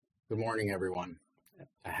Good morning, everyone.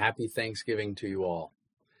 A happy Thanksgiving to you all.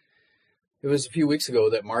 It was a few weeks ago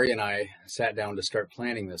that Mari and I sat down to start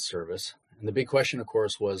planning this service. And the big question, of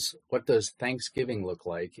course, was what does Thanksgiving look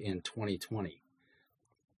like in 2020?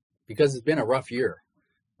 Because it's been a rough year.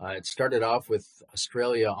 It started off with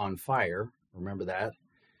Australia on fire, remember that,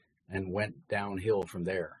 and went downhill from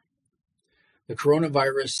there. The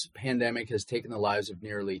coronavirus pandemic has taken the lives of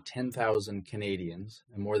nearly 10,000 Canadians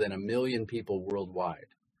and more than 1 million people worldwide.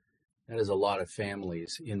 That is a lot of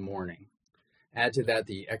families in mourning. Add to that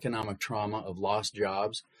the economic trauma of lost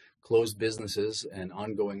jobs, closed businesses, and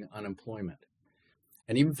ongoing unemployment.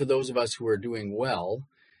 And even for those of us who are doing well,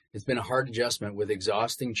 it's been a hard adjustment with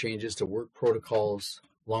exhausting changes to work protocols,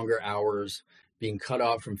 longer hours, being cut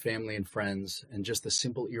off from family and friends, and just the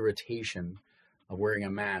simple irritation of wearing a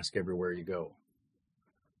mask everywhere you go.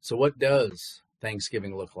 So what does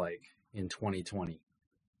Thanksgiving look like in 2020?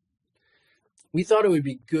 We thought it would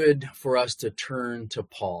be good for us to turn to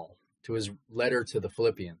Paul, to his letter to the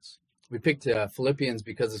Philippians. We picked Philippians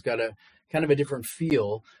because it's got a kind of a different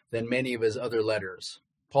feel than many of his other letters.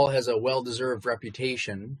 Paul has a well-deserved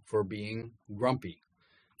reputation for being grumpy.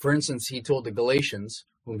 For instance, he told the Galatians,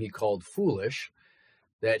 whom he called foolish,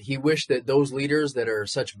 that he wished that those leaders that are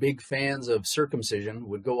such big fans of circumcision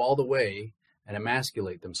would go all the way and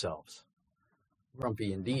emasculate themselves.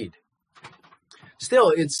 Grumpy indeed.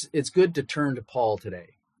 Still, it's good to turn to Paul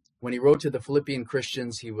today. When he wrote to the Philippian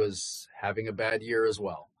Christians, he was having a bad year as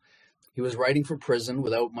well. He was writing from prison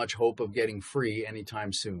without much hope of getting free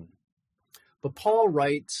anytime soon. But Paul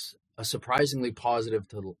writes a surprisingly positive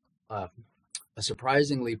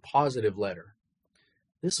letter.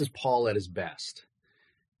 This is Paul at his best.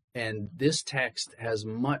 And this text has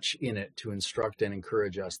much in it to instruct and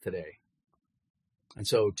encourage us today. And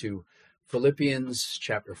so to Philippians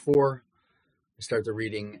chapter 4, we start the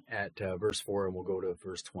reading at verse 4 and we'll go to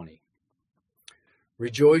verse 20.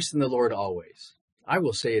 Rejoice in the Lord always. I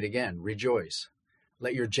will say it again, rejoice.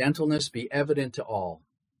 Let your gentleness be evident to all.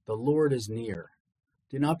 The Lord is near.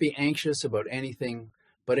 Do not be anxious about anything,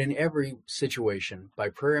 but in every situation, by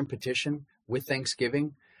prayer and petition, with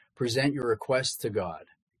thanksgiving, present your requests to God.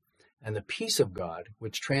 And the peace of God,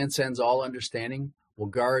 which transcends all understanding, will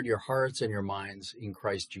guard your hearts and your minds in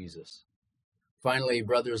Christ Jesus. Finally,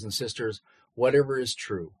 brothers and sisters, whatever is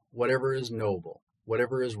true, whatever is noble,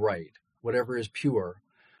 whatever is right, whatever is pure,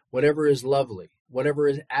 whatever is lovely, whatever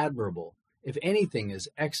is admirable, if anything is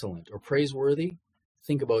excellent or praiseworthy,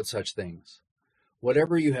 think about such things.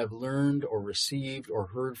 Whatever you have learned or received or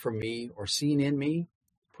heard from me or seen in me,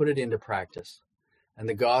 put it into practice, and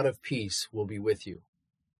the God of peace will be with you.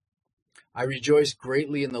 I rejoice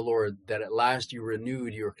greatly in the Lord that at last you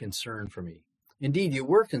renewed your concern for me. Indeed, you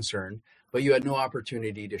were concerned, but you had no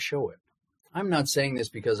opportunity to show it. I'm not saying this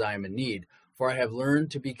because I am in need, for I have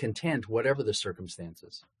learned to be content whatever the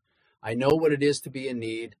circumstances. I know what it is to be in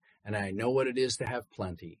need, and I know what it is to have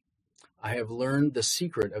plenty. I have learned the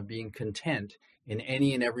secret of being content in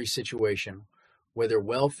any and every situation, whether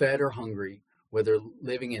well-fed or hungry, whether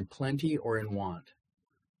living in plenty or in want.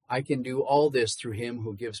 I can do all this through him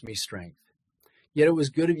who gives me strength. Yet it was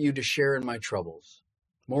good of you to share in my troubles.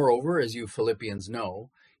 Moreover, as you Philippians know,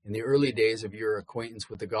 in the early days of your acquaintance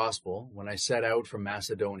with the gospel, when I set out from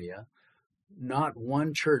Macedonia, not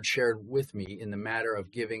one church shared with me in the matter of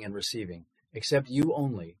giving and receiving, except you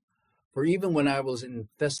only. For even when I was in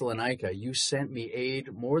Thessalonica, you sent me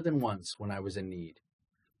aid more than once when I was in need.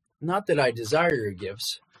 Not that I desire your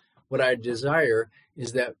gifts. What I desire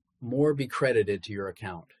is that more be credited to your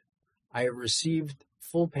account. I have received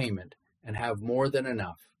full payment and have more than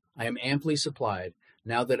enough. I am amply supplied,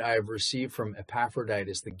 now that I have received from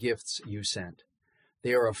Epaphroditus the gifts you sent.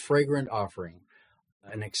 They are a fragrant offering,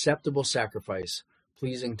 an acceptable sacrifice,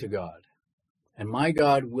 pleasing to God. And my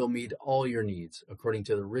God will meet all your needs, according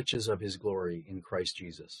to the riches of his glory in Christ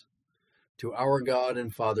Jesus. To our God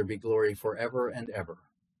and Father be glory forever and ever.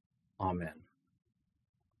 Amen.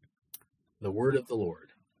 The word of the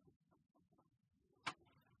Lord.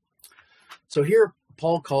 So here,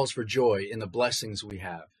 Paul calls for joy in the blessings we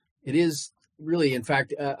have. It is really, in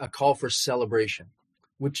fact, a call for celebration,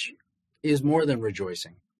 which is more than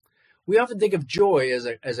rejoicing. We often think of joy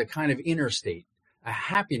as a kind of inner state, a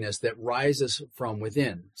happiness that rises from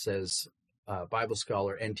within, says Bible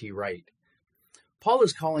scholar N.T. Wright. Paul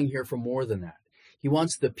is calling here for more than that. He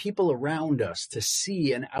wants the people around us to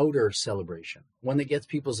see an outer celebration, one that gets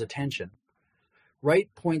people's attention. Wright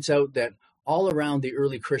points out that all around the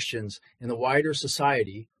early Christians in the wider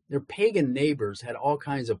society, their pagan neighbors had all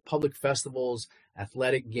kinds of public festivals,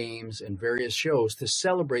 athletic games, and various shows to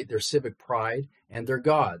celebrate their civic pride and their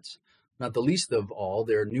gods, not the least of all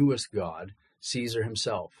their newest god, Caesar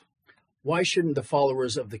himself. Why shouldn't the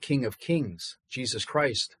followers of the King of Kings, Jesus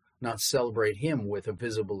Christ, not celebrate him with a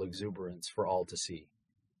visible exuberance for all to see?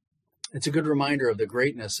 It's a good reminder of the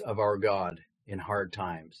greatness of our God in hard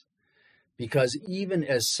times, because even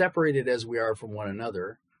as separated as we are from one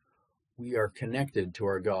another, we are connected to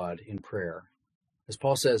our God in prayer. As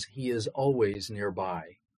Paul says, he is always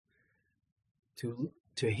nearby. To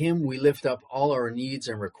him we lift up all our needs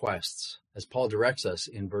and requests, as Paul directs us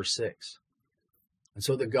in verse 6. And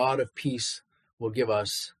so the God of peace will give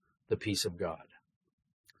us the peace of God.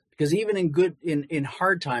 Because even in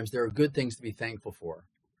hard times, there are good things to be thankful for.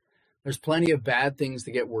 There's plenty of bad things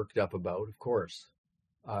to get worked up about, of course.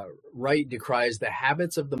 Wright decries the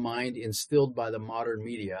habits of the mind instilled by the modern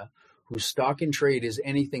media, whose stock in trade is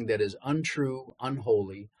anything that is untrue,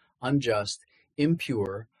 unholy, unjust,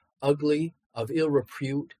 impure, ugly, of ill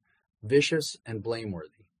repute, vicious, and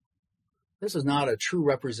blameworthy. This is not a true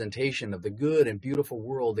representation of the good and beautiful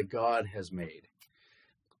world that God has made.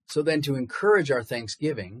 So then, to encourage our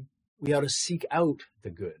thanksgiving, we ought to seek out the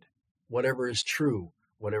good, whatever is true,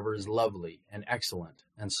 whatever is lovely and excellent,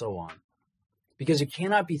 and so on. Because you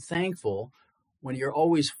cannot be thankful when you're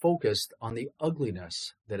always focused on the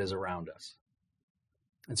ugliness that is around us.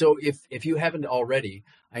 And so if you haven't already,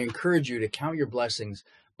 I encourage you to count your blessings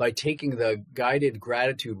by taking the guided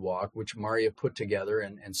gratitude walk, which Maria put together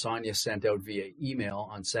and Sonia sent out via email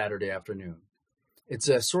on Saturday afternoon. It's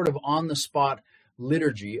a sort of on-the-spot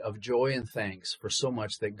liturgy of joy and thanks for so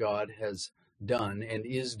much that God has done and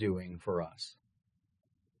is doing for us.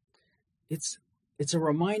 It's a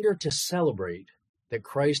reminder to celebrate that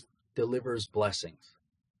Christ delivers blessings.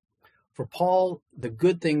 For Paul, the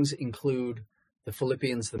good things include the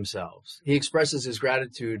Philippians themselves. He expresses his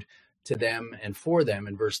gratitude to them and for them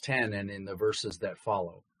in verse 10 and in the verses that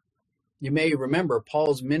follow. You may remember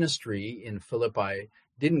Paul's ministry in Philippi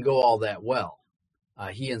didn't go all that well.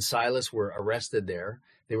 He and Silas were arrested there.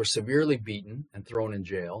 They were severely beaten and thrown in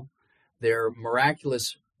jail. Their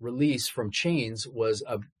miraculous release from chains was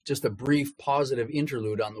just a brief positive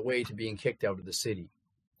interlude on the way to being kicked out of the city.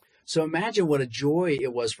 So imagine what a joy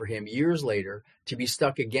it was for him years later to be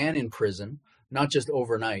stuck again in prison, not just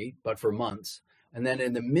overnight, but for months, and then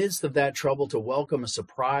in the midst of that trouble to welcome a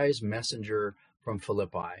surprise messenger from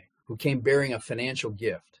Philippi who came bearing a financial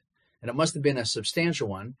gift. And it must have been a substantial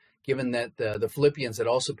one, given that the Philippians had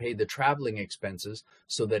also paid the traveling expenses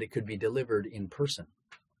so that it could be delivered in person.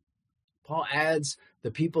 Paul adds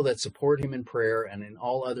the people that support him in prayer and in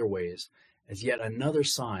all other ways as yet another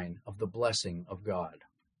sign of the blessing of God.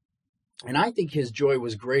 And I think his joy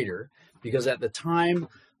was greater because at the time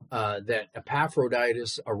that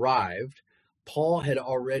Epaphroditus arrived, Paul had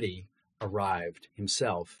already arrived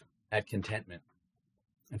himself at contentment.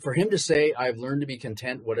 And for him to say, I've learned to be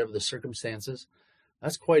content whatever the circumstances,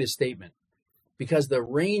 that's quite a statement. Because the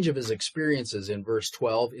range of his experiences in verse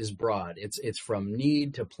 12 is broad. It's from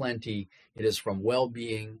need to plenty. It is from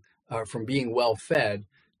well-being, from being well-fed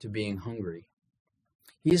to being hungry.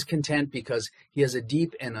 He is content because he has a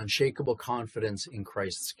deep and unshakable confidence in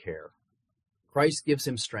Christ's care. Christ gives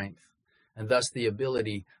him strength and thus the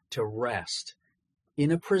ability to rest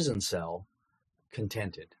in a prison cell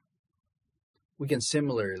contented. We can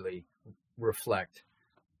similarly reflect,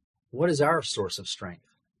 what is our source of strength?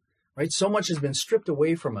 Right? So much has been stripped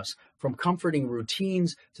away from us, from comforting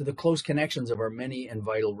routines to the close connections of our many and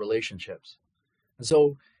vital relationships. And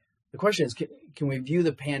so the question is, can we view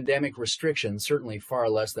the pandemic restrictions, certainly far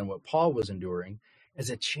less than what Paul was enduring, as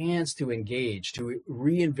a chance to engage, to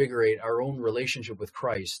reinvigorate our own relationship with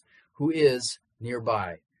Christ, who is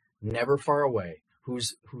nearby, never far away,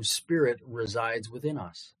 whose spirit resides within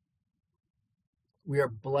us? We are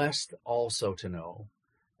blessed also to know,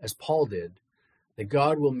 as Paul did, that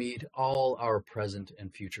God will meet all our present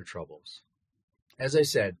and future troubles. As I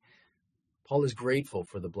said, Paul is grateful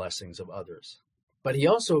for the blessings of others, but he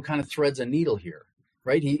also kind of threads a needle here,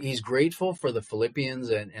 right? He's grateful for the Philippians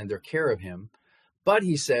and their care of him, but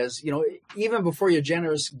he says, even before your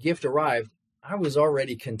generous gift arrived, I was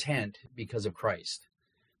already content because of Christ.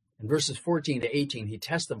 In verses 14 to 18, he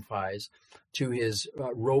testifies to his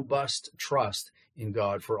robust trust in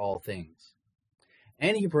God for all things.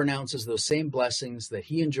 And he pronounces those same blessings that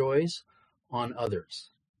he enjoys on others.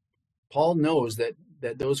 Paul knows that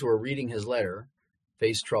those who are reading his letter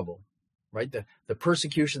face trouble, right? The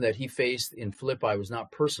persecution that he faced in Philippi was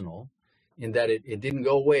not personal, in that it didn't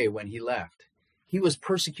go away when he left. He was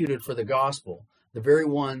persecuted for the gospel, the very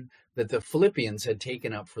one that the Philippians had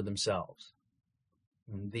taken up for themselves.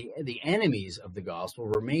 The enemies of the gospel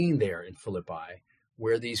remained there in Philippi,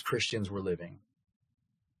 where these Christians were living.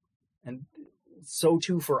 And so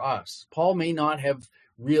too for us. Paul may not have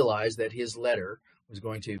realized that his letter was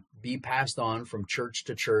going to be passed on from church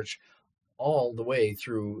to church all the way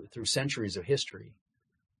through centuries of history.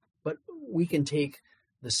 But we can take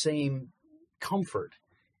the same comfort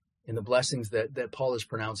in the blessings that Paul is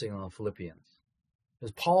pronouncing on the Philippians.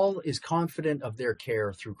 Because Paul is confident of their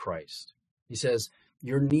care through Christ. He says,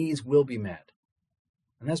 your needs will be met.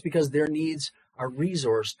 And that's because their needs are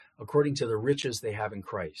resourced according to the riches they have in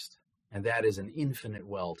Christ. And that is an infinite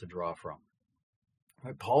well to draw from.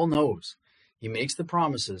 Right? Paul knows. He makes the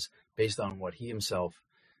promises based on what he himself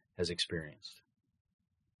has experienced.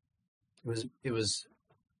 It was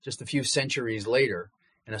just a few centuries later,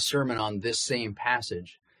 in a sermon on this same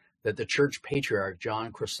passage, that the church patriarch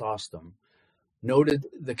John Chrysostom noted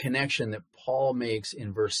the connection that Paul makes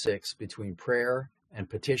in verse 6 between prayer and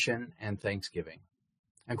petition and thanksgiving.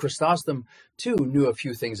 And Chrysostom, too, knew a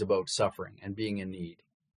few things about suffering and being in need.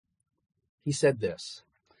 He said this,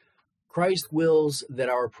 Christ wills that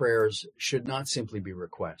our prayers should not simply be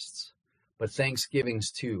requests, but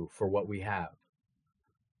thanksgivings too for what we have.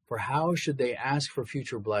 For how should they ask for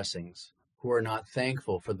future blessings who are not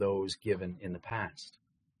thankful for those given in the past?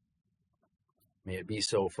 May it be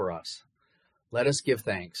so for us. Let us give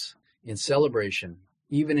thanks in celebration,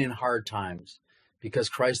 even in hard times, because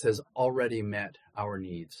Christ has already met our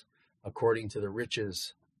needs according to the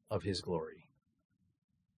riches of his glory.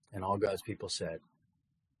 And all God's people said,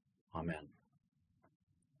 Amen.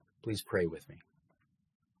 Please pray with me.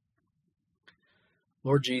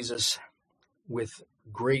 Lord Jesus, with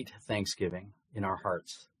great thanksgiving in our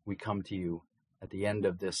hearts, we come to you at the end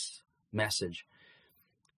of this message.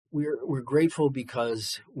 We're grateful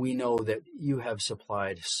because we know that you have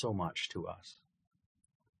supplied so much to us.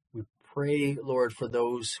 We pray, Lord, for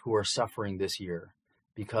those who are suffering this year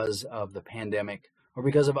because of the pandemic or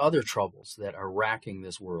because of other troubles that are racking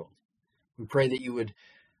this world. We pray that you would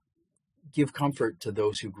give comfort to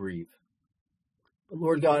those who grieve. But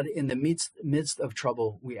Lord God, in the midst of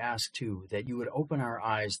trouble, we ask too that you would open our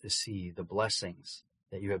eyes to see the blessings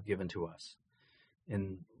that you have given to us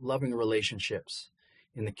in loving relationships,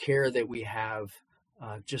 in the care that we have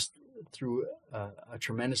just through a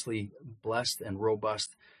tremendously blessed and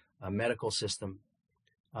robust medical system,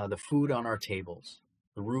 the food on our tables,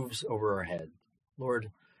 the roofs over our head.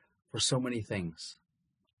 Lord, for so many things,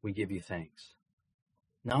 we give you thanks.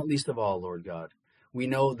 Not least of all, Lord God, we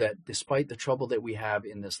know that despite the trouble that we have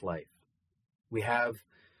in this life, we have,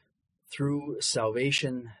 through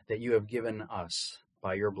salvation that you have given us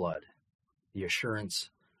by your blood, the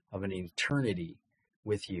assurance of an eternity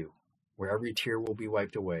with you, where every tear will be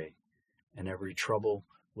wiped away and every trouble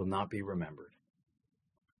will not be remembered.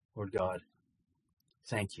 Lord God,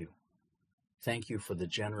 thank you. Thank you for the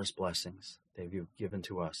generous blessings that you've given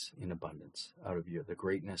to us in abundance out of the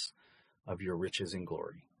greatness of your riches and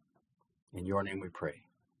glory. In your name we pray.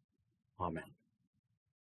 Amen.